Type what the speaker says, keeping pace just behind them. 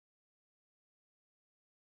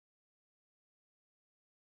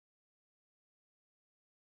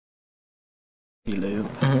loop,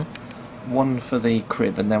 one for the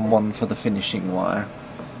crib and then one for the finishing wire.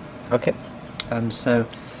 Okay. And so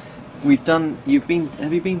we've done. Have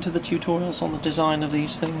you been to the tutorials on the design of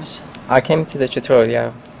these things? I came to the tutorial,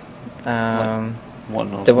 yeah.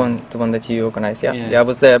 One of the them. one that you organized, yeah. Yeah. Yeah, I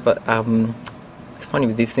was there, but it's funny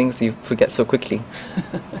with these things, you forget so quickly.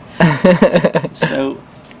 So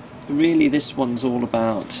really this one's all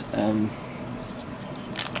about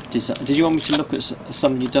design. Did you want me to look at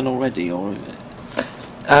some you've done already, or?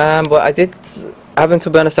 Well, to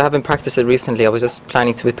be honest, I haven't practiced it recently. I was just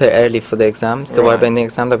planning to prepare early for the exams, the Right. wire-bending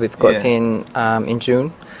exam that we've got Yeah. in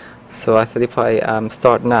June. So I thought if I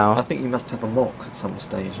start now. I think you must have a mock at some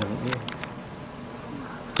stage, haven't you?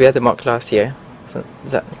 We had the mock last year, so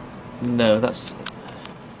is that? No, that's.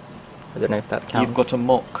 I don't know if that counts. You've got a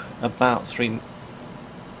mock about 2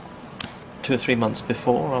 or 3 months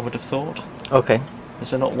before, I would have thought. Okay.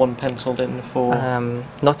 Is there not one penciled in for?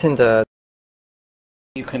 Not in the.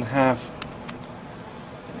 You can have.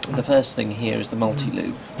 The first thing here is the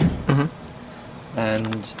multi-loop,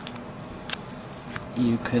 and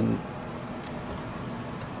you can.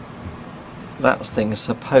 That thing is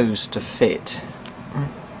supposed to fit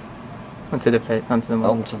Onto the plate, onto the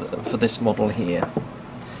model. for this model here,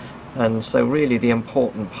 and so really the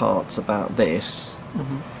important parts about this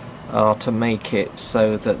are to make it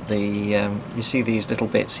so that the you see these little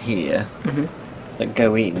bits here that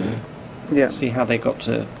go in. Yeah. See how they got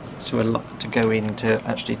to go in to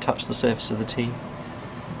actually touch the surface of the teeth.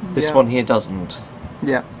 This Yeah. one here doesn't.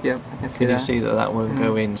 Yeah, yeah, I can see Can that. you see that won't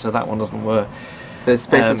go in? So that one doesn't work. The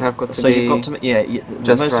spaces have got to so be. you've got to, the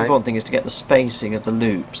just most right. important thing is to get the spacing of the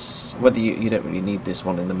loops. Whether you don't really need this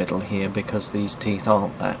one in the middle here because these teeth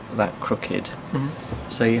aren't that crooked.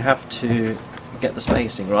 So you have to get the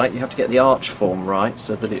spacing right. You have to get the arch form right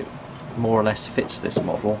so that it more or less fits this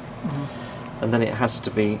model. And then it has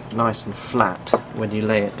to be nice and flat when you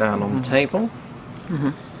lay it down on the table.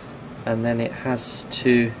 And then it has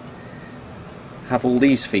to have all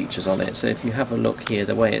these features on it. So if you have a look here,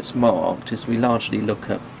 the way it's marked is we largely look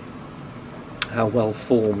at how well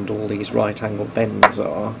formed all these right angle bends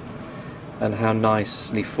are and how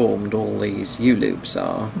nicely formed all these U-loops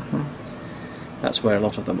are. That's where a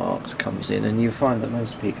lot of the marks comes in, and you find that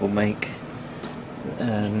most people make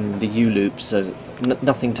the U-loops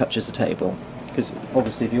nothing touches the table, because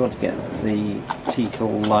obviously if you want to get the teeth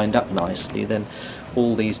all lined up nicely, then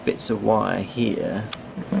all these bits of wire here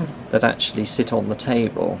that actually sit on the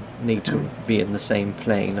table need to be in the same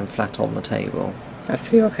plane and flat on the table. I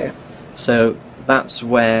see, okay. So that's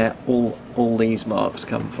where all these marks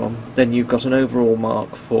come from. Then you've got an overall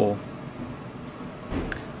mark for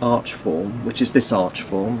arch form, which is this arch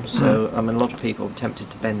form. So I mean, a lot of people are tempted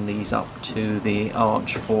to bend these up to the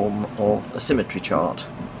arch form of a symmetry chart.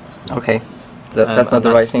 Okay. That's not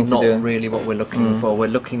the right thing to do. That's not really what we're looking for. We're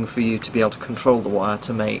looking for you to be able to control the wire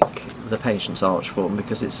to make the patient's arch form,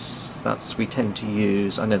 because we tend to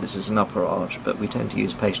use. I know this is an upper arch, but we tend to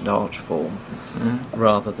use patient arch form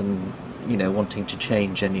rather than wanting to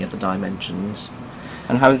change any of the dimensions.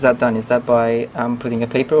 And how is that done? Is that by putting a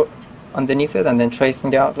paper underneath it and then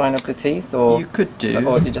tracing the outline of the teeth, or you could do,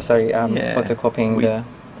 or just photocopying the.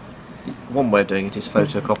 One way of doing it is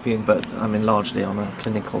photocopying, but I mean largely on a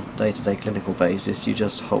day-to-day clinical basis, you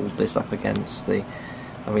just hold this up against the.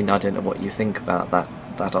 I mean, I don't know what you think about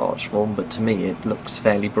that arch form, but to me it looks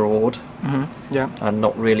fairly broad, Yeah. and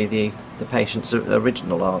not really the patient's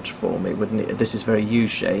original arch form. It wouldn't. This is very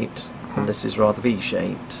U-shaped, and this is rather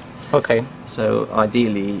V-shaped. Okay. So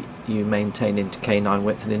ideally, you maintain into canine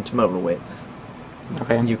width and into molar width.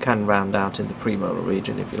 Okay. You can round out in the premolar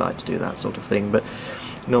region if you like to do that sort of thing, but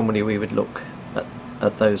normally we would look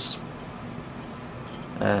at those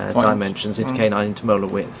dimensions into canine into molar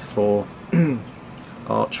width for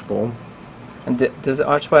arch form. And does the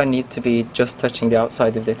arch wire need to be just touching the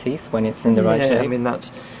outside of the teeth when it's in the right shape? I mean,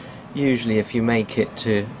 that's usually if you make it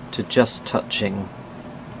to just touching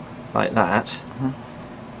like that,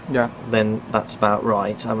 Yeah. then that's about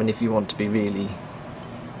right. I mean, if you want to be really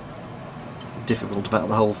difficult about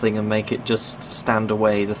the whole thing and make it just stand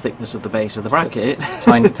away the thickness of the base of the bracket,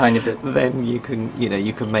 tiny bit, then you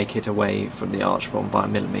can make it away from the arch form by a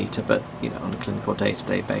millimetre, but on a clinical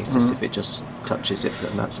day-to-day basis, if it just touches it,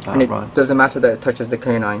 then that's about right. It doesn't matter that it touches the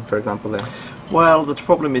canine, for example, there. Well, the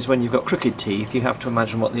problem is when you've got crooked teeth, you have to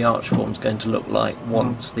imagine what the arch form's going to look like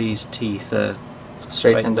once these teeth are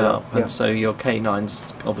straightened up, and so your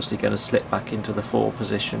canine's obviously going to slip back into the 4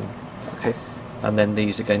 position. Okay. And then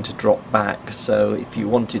these are going to drop back, so if you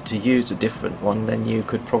wanted to use a different one, then you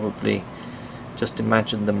could probably just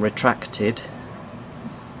imagine them retracted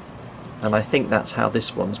and I think that's how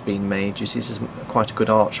this one's been made. You see, this is quite a good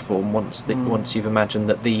arch form once you've imagined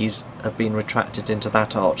that these have been retracted into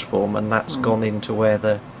that arch form, and that's gone into where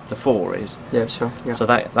the 4 is. Yeah, sure. Yeah.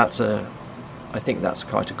 So I think that's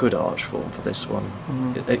quite a good arch form for this one.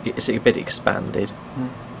 It's a bit expanded,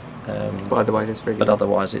 but otherwise it's really. But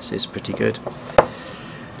otherwise it's pretty good.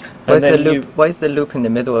 Why is the loop in the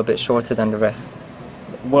middle a bit shorter than the rest?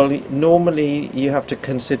 Well, normally you have to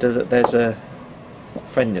consider that there's a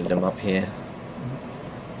frenulum up here,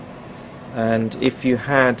 and if you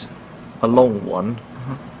had a long one,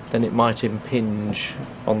 then it might impinge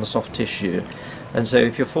on the soft tissue, and so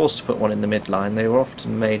if you're forced to put one in the midline, they were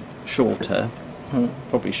often made shorter,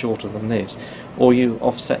 probably shorter than this, or you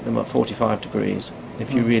offset them at 45 degrees.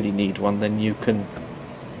 If you really need one, then you can,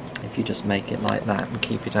 if you just make it like that and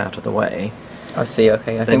keep it out of the way. I see,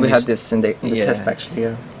 okay. I think we had this in the test actually,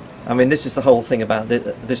 yeah. I mean, this is the whole thing about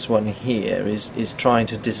this one here, is trying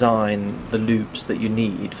to design the loops that you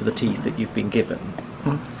need for the teeth that you've been given.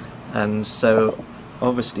 And so,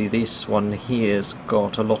 obviously, this one here's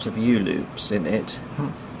got a lot of U-loops in it,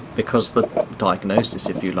 because the diagnosis,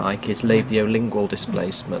 if you like, is labiolingual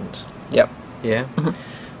displacement. Yep. Yeah?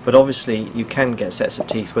 But obviously, you can get sets of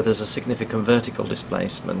teeth where there's a significant vertical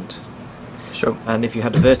displacement. Sure. And if you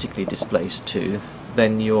had a vertically displaced tooth,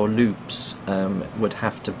 then your loops would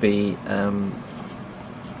have to be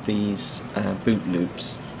these boot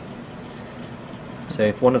loops. So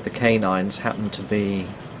if one of the canines happened to be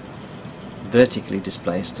vertically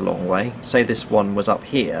displaced a long way, say this one was up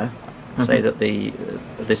here, say that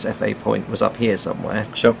this FA point was up here somewhere,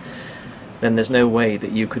 sure, then there's no way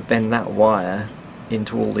that you could bend that wire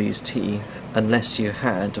into all these teeth unless you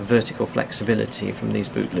had vertical flexibility from these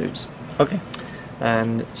boot loops. Okay.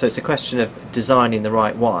 And so it's a question of designing the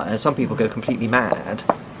right wire. Some people go completely mad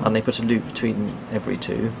and they put a loop between every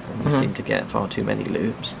tooth, and you seem to get far too many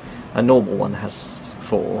loops. A normal one has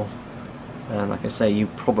 4, and like I say, you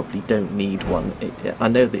probably don't need one. I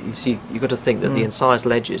know that you've got to think that the incised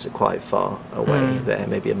ledges are quite far away there,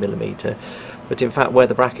 maybe a millimetre, but in fact where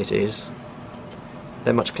the bracket is,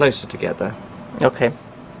 they're much closer together. Okay.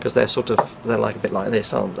 Because they're like a bit like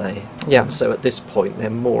this, aren't they? Yeah. So at this point they're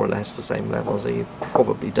more or less the same level, so you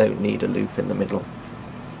probably don't need a loop in the middle.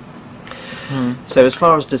 So as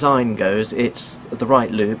far as design goes, it's the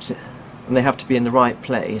right loops, and they have to be in the right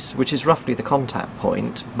place, which is roughly the contact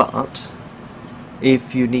point, but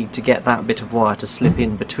if you need to get that bit of wire to slip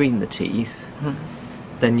in between the teeth,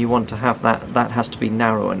 then you want to have that has to be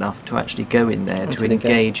narrow enough to actually go in there to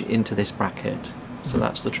engage into this bracket. So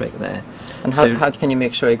that's the trick there. And how can you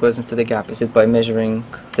make sure it goes into the gap? Is it by measuring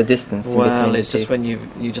the distance in between the it's just when you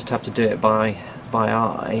just have to do it by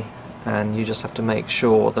eye, and you just have to make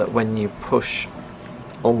sure that when you push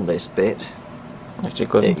on this bit,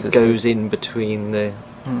 it goes in between the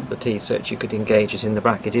teeth so that you could engage it in the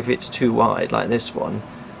bracket. If it's too wide, like this one,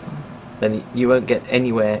 then you won't get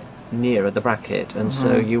anywhere nearer the bracket, and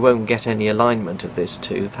so you won't get any alignment of this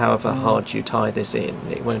tooth. However hard you tie this in,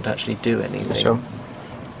 it won't actually do anything. Sure.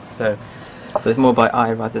 So it's more by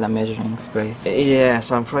eye rather than measuring space. Yes,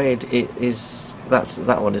 I'm afraid it is.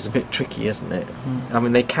 That one is a bit tricky, isn't it? I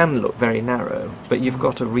mean, they can look very narrow, but you've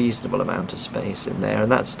got a reasonable amount of space in there,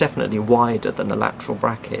 and that's definitely wider than the lateral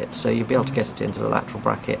bracket, so you'll be able to get it into the lateral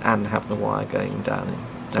bracket and have the wire going down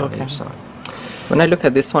each side. When I look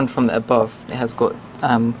at this one from the above, it has got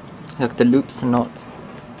like the loops are not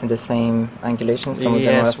in the same angulation. Some of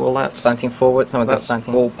them are slanting forward, some of them are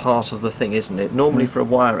slanting. That's all part of the thing, isn't it? Normally for a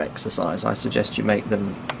wire exercise, I suggest you make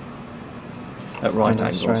them at right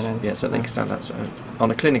angles. Yeah, so they can stand out. On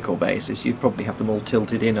a clinical basis, you'd probably have them all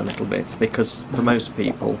tilted in a little bit, because for most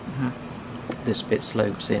people, this bit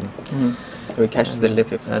slopes in. So it catches the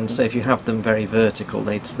lip. And so if you have them very vertical,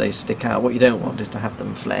 they stick out. What you don't want is to have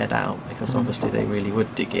them flared out, because obviously they really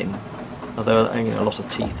would dig in. Although a lot of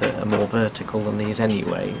teeth are more vertical than these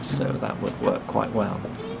anyway, so that would work quite well.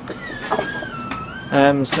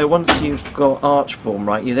 So once you've got arch form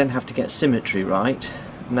right, you then have to get symmetry right.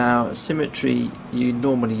 Now symmetry, you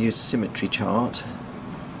normally use a symmetry chart,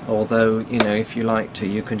 although if you like to,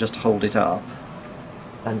 you can just hold it up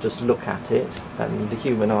and just look at it, and the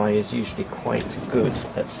human eye is usually quite good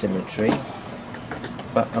at symmetry,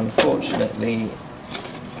 but unfortunately,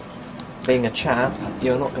 being a chap,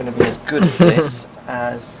 you're not going to be as good at this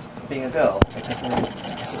as being a girl, because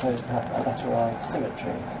you're supposed to have a better eye for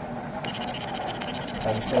symmetry.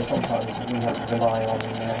 And so sometimes you have to rely on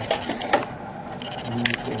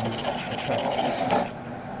using a chart.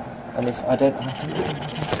 And if I don't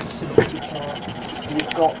have a symmetry chart,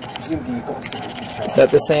 presumably you've got a symmetry chart. Is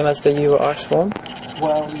that the same as the Euro arch form?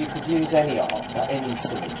 Well, you could use any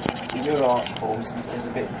symmetry. The Euro arch form is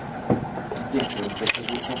a bit different because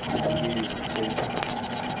it's often used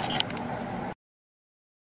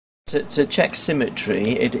to check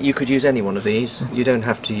symmetry. You could use any one of these. You don't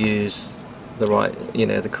have to use the right,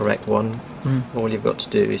 the correct one. All you've got to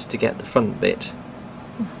do is to get the front bit,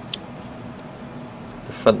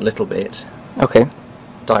 the front little bit,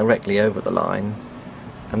 directly over the line,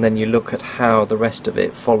 and then you look at how the rest of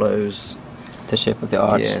it follows the shape of the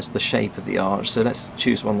arch. Yes, the shape of the arch. So let's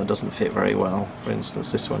choose one that doesn't fit very well. For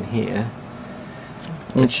instance, this one here.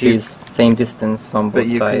 It needs to be the same distance from both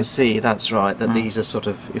sides. But you can see, that's right, that these are sort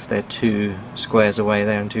of, if they're 2 squares away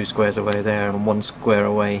there and 2 squares away there and 1 square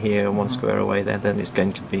away here and 1 square away there, then it's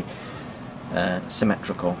going to be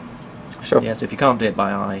symmetrical. Sure. Yes, if you can't do it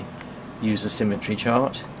by eye, use a symmetry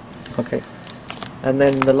chart. Okay. And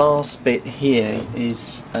then the last bit here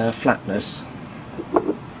is flatness.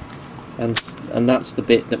 And that's the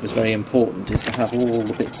bit that was very important, is to have all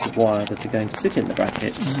the bits of wire that are going to sit in the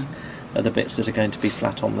brackets are the bits that are going to be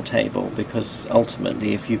flat on the table, because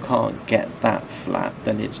ultimately if you can't get that flat,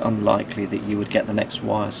 then it's unlikely that you would get the next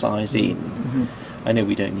wire size in. I know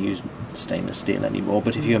we don't use stainless steel anymore,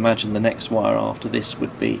 but if you imagine the next wire after this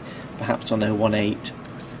would be perhaps on 018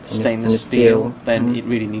 stainless steel, then it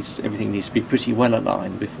really everything needs to be pretty well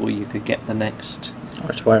aligned before you could get the next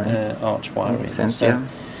arch wiring. Makes sense, so,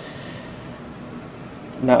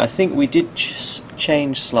 now I think we did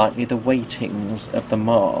change slightly the weightings of the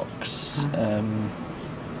marks a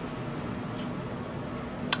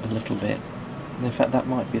little bit. In fact, that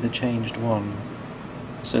might be the changed one,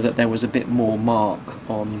 so that there was a bit more mark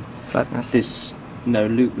on flatness. This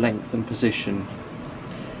loop length and position.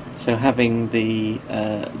 So having the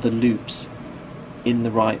loops in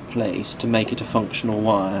the right place to make it a functional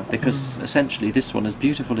wire, because essentially this one, as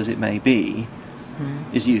beautiful as it may be,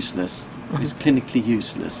 is useless. It's clinically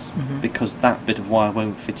useless because that bit of wire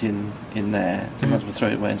won't fit in there. So you might as well throw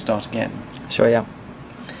it away and start again. Sure, yeah.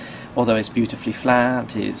 Although it's beautifully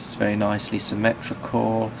flat, it's very nicely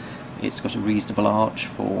symmetrical, it's got a reasonable arch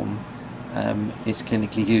form, it's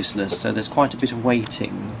clinically useless. So there's quite a bit of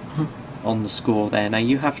weighting on the score there. Now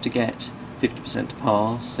you have to get 50% to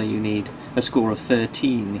pass, so you need a score of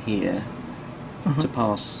 13 here to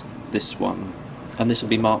pass this one. And this will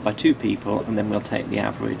be marked by 2 people, and then we'll take the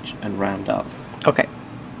average and round up. Okay.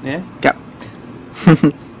 Yeah? Yeah.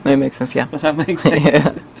 That makes sense, yeah. Does that make sense?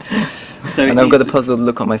 Yeah. So and I've got a puzzled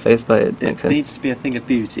look on my face, but it makes sense. It needs to be a thing of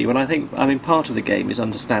beauty. Well, I mean, part of the game is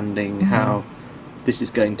understanding how this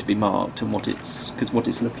is going to be marked and what it's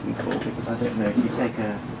looking for, because I don't know, if you take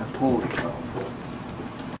a portrait, you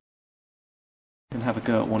can have a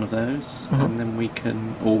go at one of those, and then we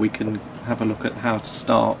can have a look at how to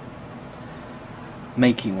start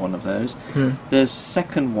making one of those. The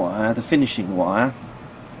second wire, the finishing wire,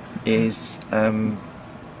 is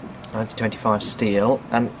 1925 steel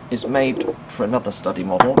and is made for another study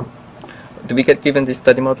model. Do we get given these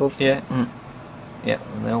study models? Yeah. Yeah,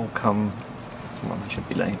 and they all come, well, they should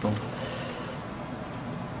be labelled.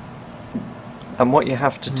 And what you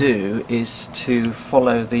have to do is to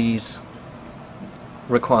follow these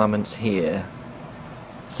requirements here.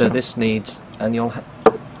 So this needs, and you'll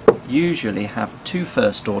usually have 2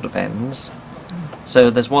 first order bends. So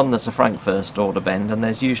there's one that's a frank first order bend, and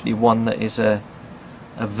there's usually one that is a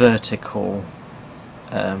vertical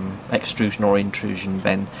extrusion or intrusion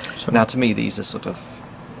bend. Sure. Now to me these are sort of,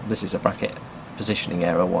 this is a bracket positioning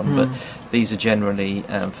error one, but these are generally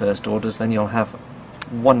first orders. Then you'll have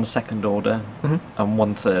 1 second order and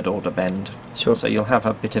 1 third order bend. Sure. So you'll have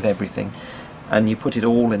a bit of everything, and you put it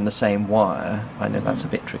all in the same wire. I know that's a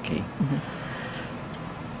bit tricky.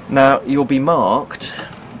 Now you'll be marked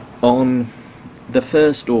on the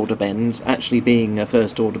first order bends actually being a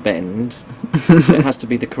first order bend, so it has to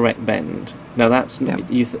be the correct bend. Now that's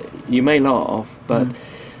you may laugh, but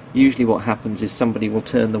usually what happens is somebody will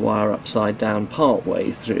turn the wire upside down part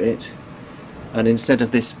way through it, and instead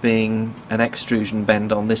of this being an extrusion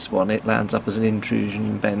bend on this one, it lands up as an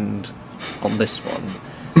intrusion bend on this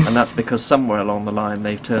one, and that's because somewhere along the line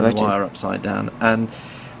they've turned the wire upside down. And